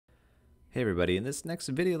Hey everybody, in this next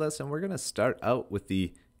video lesson we're going to start out with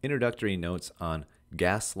the introductory notes on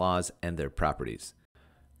gas laws and their properties.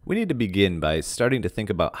 We need to begin by starting to think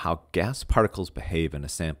about how gas particles behave in a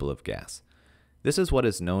sample of gas. This is what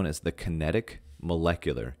is known as the kinetic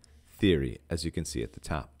molecular theory, as you can see at the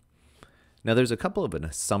top. Now there's a couple of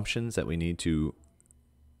assumptions that we need to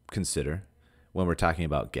consider when we're talking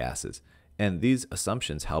about gases, and these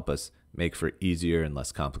assumptions help us make for easier and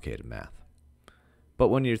less complicated math. But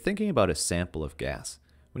when you're thinking about a sample of gas,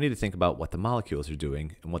 we need to think about what the molecules are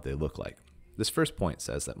doing and what they look like. This first point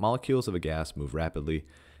says that molecules of a gas move rapidly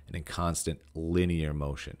and in constant linear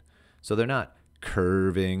motion. So they're not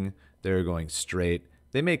curving, they're going straight.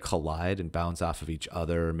 They may collide and bounce off of each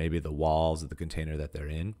other, or maybe the walls of the container that they're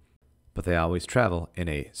in, but they always travel in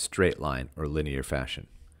a straight line or linear fashion.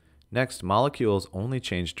 Next, molecules only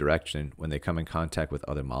change direction when they come in contact with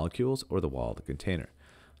other molecules or the wall of the container.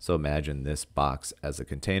 So imagine this box as a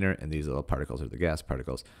container and these little particles are the gas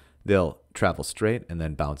particles. They'll travel straight and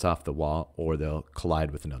then bounce off the wall, or they'll collide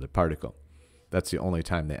with another particle. That's the only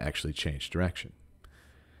time they actually change direction.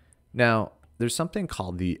 Now, there's something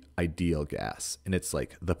called the ideal gas, and it's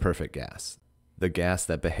like the perfect gas, the gas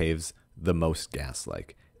that behaves the most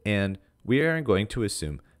gas-like. And we are going to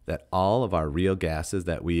assume that all of our real gases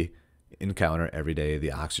that we encounter every day,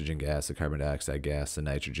 the oxygen gas, the carbon dioxide gas, the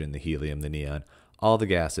nitrogen, the helium, the neon, all the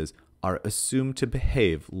gases are assumed to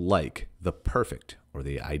behave like the perfect or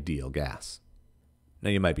the ideal gas.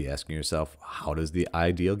 Now you might be asking yourself, how does the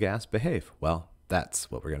ideal gas behave? Well,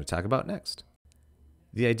 that's what we're going to talk about next.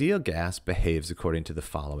 The ideal gas behaves according to the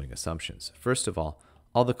following assumptions. First of all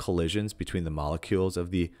the collisions between the molecules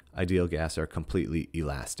of the ideal gas are completely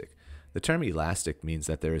elastic. The term elastic means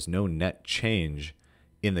that there is no net change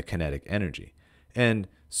in the kinetic energy. And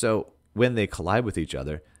so when they collide with each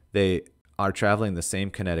other, they are traveling the same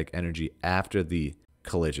kinetic energy after the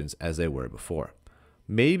collisions as they were before.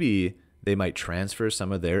 Maybe they might transfer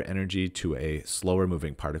some of their energy to a slower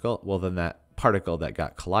moving particle. Well, then that particle that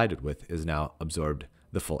got collided with is now absorbed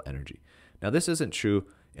the full energy. Now, this isn't true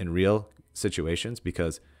in real situations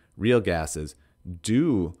because real gases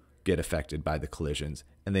do get affected by the collisions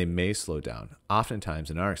and they may slow down. Oftentimes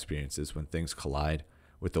in our experiences, when things collide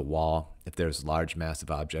with the wall, if there's large massive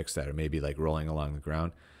objects that are maybe like rolling along the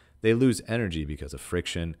ground, they lose energy because of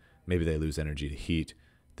friction. Maybe they lose energy to heat,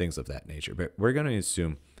 things of that nature. But we're going to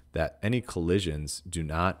assume that any collisions do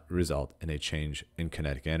not result in a change in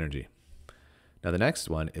kinetic energy. Now, the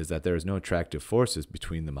next one is that there is no attractive forces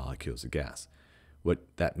between the molecules of gas. What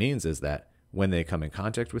that means is that when they come in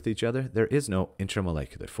contact with each other, there is no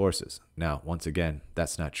intermolecular forces. Now, once again,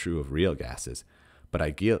 that's not true of real gases, but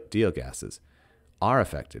ideal gases are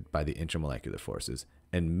affected by the intermolecular forces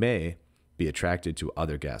and may be attracted to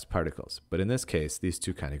other gas particles. But in this case, these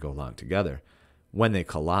two kind of go along together. When they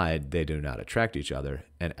collide, they do not attract each other,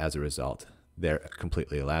 and as a result, they're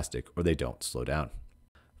completely elastic or they don't slow down.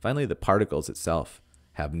 Finally, the particles itself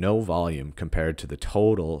have no volume compared to the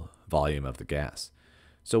total volume of the gas.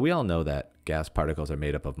 So we all know that gas particles are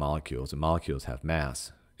made up of molecules, and molecules have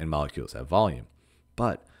mass, and molecules have volume.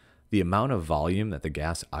 But the amount of volume that the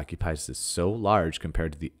gas occupies is so large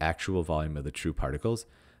compared to the actual volume of the true particles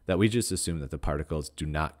that we just assume that the particles do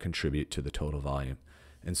not contribute to the total volume.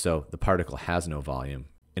 And so the particle has no volume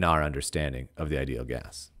in our understanding of the ideal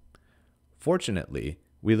gas. Fortunately,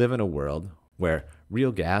 we live in a world where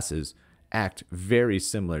real gases act very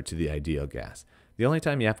similar to the ideal gas. The only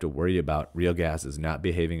time you have to worry about real gases not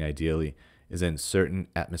behaving ideally is in certain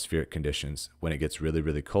atmospheric conditions when it gets really,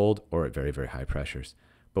 really cold or at very, very high pressures.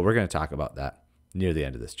 But we're going to talk about that near the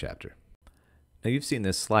end of this chapter. Now, you've seen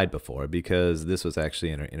this slide before because this was actually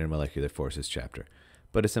in our intermolecular forces chapter,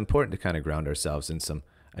 but it's important to kind of ground ourselves in some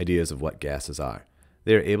ideas of what gases are.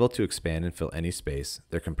 They are able to expand and fill any space,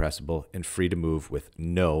 they're compressible and free to move with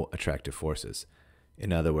no attractive forces.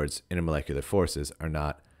 In other words, intermolecular forces are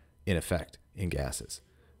not in effect in gases.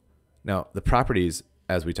 Now, the properties,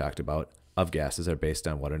 as we talked about, of gases are based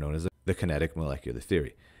on what are known as the kinetic molecular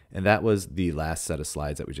theory. And that was the last set of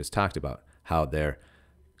slides that we just talked about, how their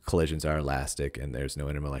collisions are elastic and there's no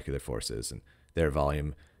intermolecular forces and their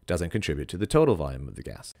volume doesn't contribute to the total volume of the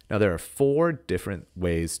gas. Now, there are 4 different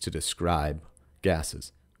ways to describe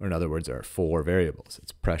gases, or in other words, there are 4 variables.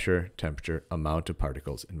 It's pressure, temperature, amount of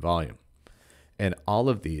particles, and volume. And all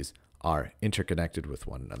of these are interconnected with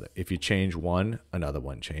one another. If you change one, another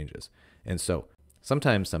one changes. And so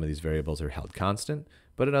sometimes some of these variables are held constant,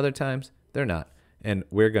 but at other times they're not. And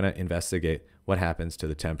we're going to investigate what happens to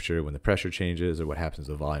the temperature when the pressure changes, or what happens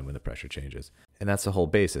to the volume when the pressure changes. And that's the whole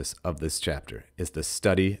basis of this chapter, is the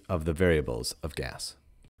study of the variables of gas.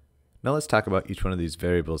 Now let's talk about each one of these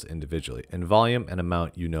variables individually. And volume and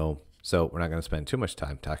amount you know so we're not going to spend too much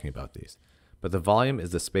time talking about these. But the volume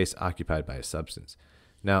is the space occupied by a substance.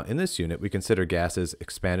 Now, in this unit, we consider gases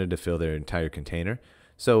expanded to fill their entire container.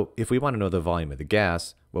 So if we want to know the volume of the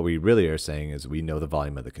gas, what we really are saying is we know the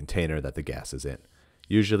volume of the container that the gas is in.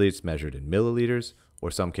 Usually it's measured in milliliters,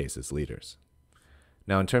 or some cases liters.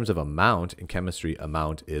 Now, in terms of amount, in chemistry,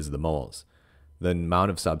 amount is the moles. The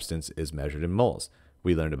amount of substance is measured in moles.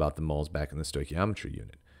 We learned about the moles back in the stoichiometry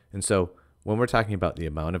unit. And so when we're talking about the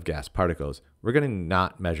amount of gas particles, we're going to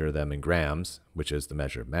not measure them in grams, which is the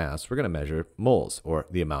measure of mass. We're going to measure moles, or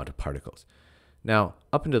the amount of particles. Now,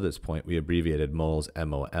 up until this point, we abbreviated moles,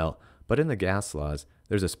 MOL, but in the gas laws,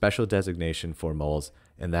 there's a special designation for moles,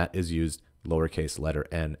 and that is used lowercase letter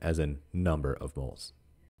n as in number of moles.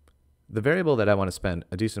 The variable that I want to spend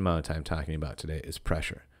a decent amount of time talking about today is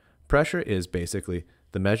pressure. Pressure is basically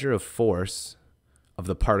the measure of force of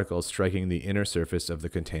the particles striking the inner surface of the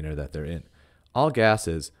container that they're in. All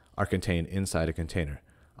gases are contained inside a container.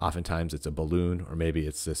 Oftentimes it's a balloon, or maybe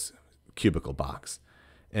it's this cubical box.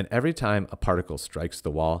 And every time a particle strikes the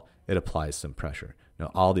wall, it applies some pressure.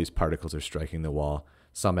 Now, all these particles are striking the wall,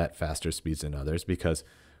 some at faster speeds than others, because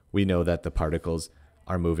we know that the particles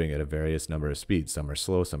are moving at a various number of speeds. Some are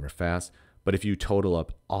slow, some are fast. But if you total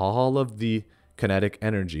up all of the kinetic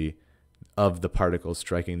energy of the particles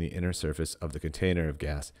striking the inner surface of the container of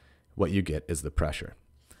gas, what you get is the pressure.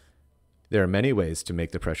 There are many ways to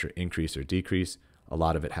make the pressure increase or decrease. A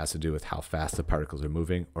lot of it has to do with how fast the particles are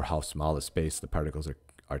moving or how small a space the particles are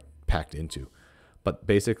packed into. But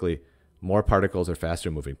basically, more particles or faster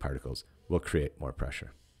moving particles will create more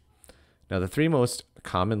pressure. Now, the three most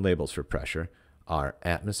common labels for pressure are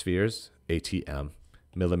atmospheres, ATM,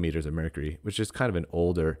 millimeters of mercury, which is kind of an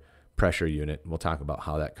older pressure unit. We'll talk about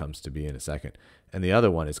how that comes to be in a second. And the other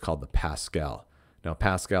one is called the Pascal. Now,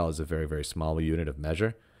 Pascal is a very, very small unit of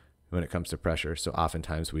measure when it comes to pressure. So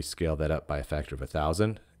oftentimes we scale that up by a factor of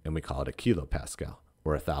 1,000, and we call it a kilopascal,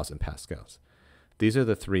 or 1,000 pascals. These are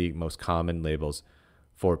the three most common labels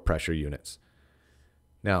for pressure units.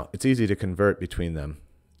 Now, it's easy to convert between them.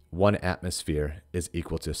 1 atmosphere is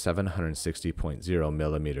equal to 760.0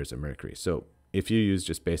 millimeters of mercury. So if you use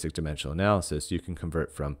just basic dimensional analysis, you can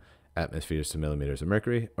convert from atmospheres to millimeters of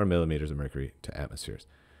mercury, or millimeters of mercury to atmospheres.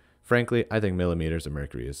 Frankly, I think millimeters of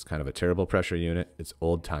mercury is kind of a terrible pressure unit. It's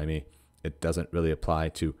old-timey. It doesn't really apply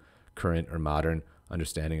to current or modern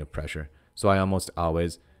understanding of pressure. So I almost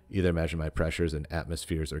always either measure my pressures in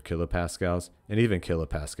atmospheres or kilopascals, and even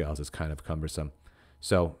kilopascals is kind of cumbersome.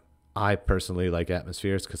 So I personally like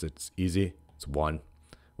atmospheres because it's easy. It's 1,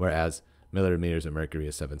 whereas millimeters of mercury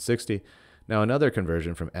is 760. Now, another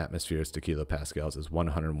conversion from atmospheres to kilopascals is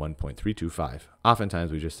 101.325.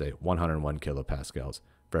 Oftentimes we just say 101 kilopascals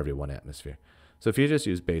for every 1 atmosphere. So if you just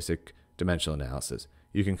use basic dimensional analysis,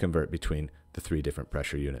 you can convert between the 3 different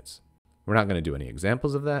pressure units. We're not going to do any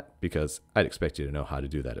examples of that because I'd expect you to know how to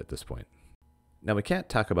do that at this point. Now, we can't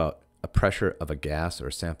talk about a pressure of a gas or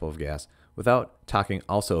a sample of gas without talking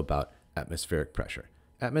also about atmospheric pressure.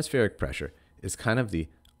 Atmospheric pressure is kind of the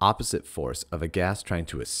opposite force of a gas trying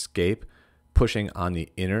to escape, pushing on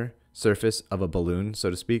the inner surface of a balloon, so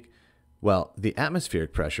to speak. Well, the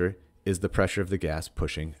atmospheric pressure is the pressure of the gas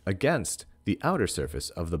pushing against the outer surface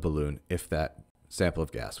of the balloon if that sample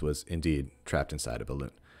of gas was indeed trapped inside a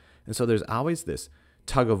balloon. And so there's always this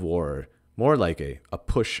tug of war, more like a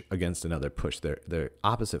push against another push. They're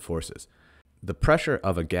opposite forces. The pressure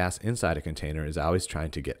of a gas inside a container is always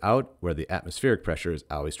trying to get out, where the atmospheric pressure is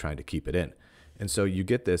always trying to keep it in. And so you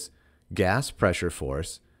get this gas pressure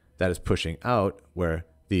force that is pushing out, where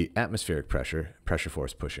the atmospheric pressure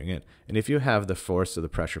force pushing in. And if you have the force of the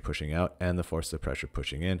pressure pushing out and the force of the pressure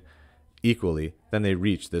pushing in equally, then they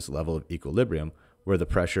reach this level of equilibrium where the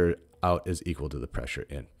pressure out is equal to the pressure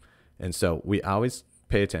in. And so we always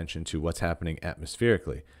pay attention to what's happening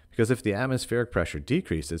atmospherically, because if the atmospheric pressure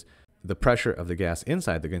decreases, the pressure of the gas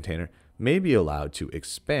inside the container may be allowed to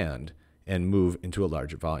expand and move into a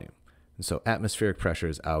larger volume. And so atmospheric pressure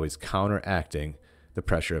is always counteracting the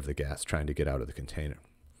pressure of the gas trying to get out of the container.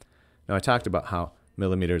 Now, I talked about how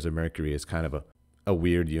millimeters of mercury is kind of a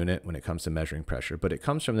weird unit when it comes to measuring pressure, but it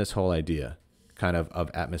comes from this whole idea kind of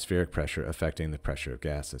atmospheric pressure affecting the pressure of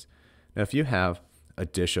gases. Now, if you have a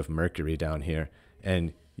dish of mercury down here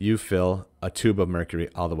and you fill a tube of mercury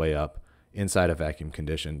all the way up inside a vacuum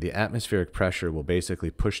condition, the atmospheric pressure will basically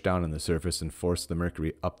push down on the surface and force the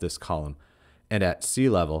mercury up this column. And at sea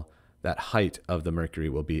level, that height of the mercury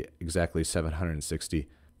will be exactly 760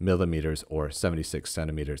 millimeters or 76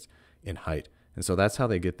 centimeters in height. And so that's how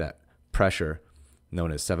they get that pressure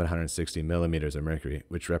known as 760 millimeters of mercury,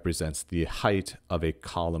 which represents the height of a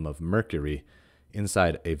column of mercury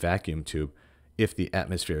inside a vacuum tube. if the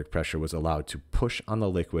atmospheric pressure was allowed to push on the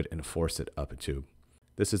liquid and force it up a tube.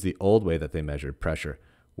 This is the old way that they measured pressure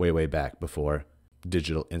way back before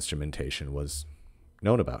digital instrumentation was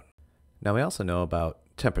known about. Now we also know about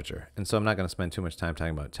temperature, and so I'm not going to spend too much time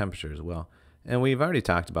talking about temperature as well. And we've already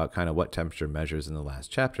talked about kind of what temperature measures in the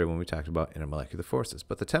last chapter when we talked about intermolecular forces.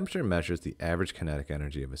 But the temperature measures the average kinetic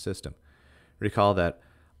energy of a system. Recall that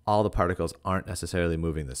all the particles aren't necessarily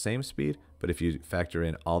moving the same speed, but if you factor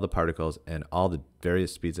in all the particles and all the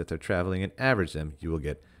various speeds that they're traveling and average them, you will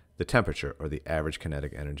get the temperature, or the average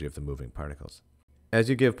kinetic energy of the moving particles. As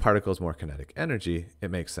you give particles more kinetic energy,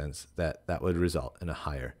 it makes sense that that would result in a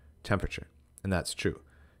higher temperature. And that's true.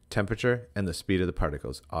 Temperature and the speed of the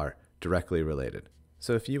particles are directly related.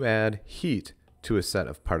 So if you add heat to a set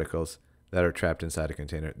of particles that are trapped inside a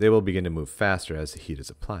container, they will begin to move faster as the heat is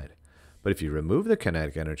applied. But if you remove the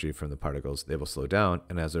kinetic energy from the particles, they will slow down,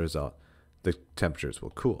 and as a result, the temperatures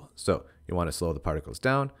will cool. So you want to slow the particles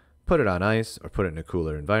down, put it on ice or put it in a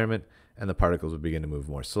cooler environment, and the particles will begin to move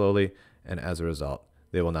more slowly, and as a result,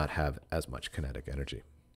 they will not have as much kinetic energy.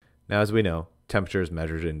 Now, as we know, temperature is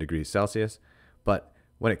measured in degrees Celsius, but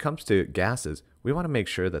when it comes to gases, we want to make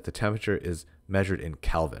sure that the temperature is measured in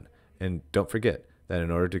Kelvin. And don't forget that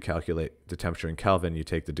in order to calculate the temperature in Kelvin, you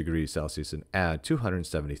take the degrees Celsius and add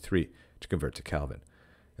 273 to convert to Kelvin.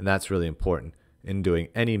 And that's really important in doing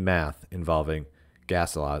any math involving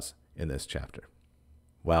gas laws in this chapter.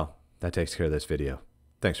 Well, that takes care of this video.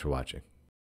 Thanks for watching.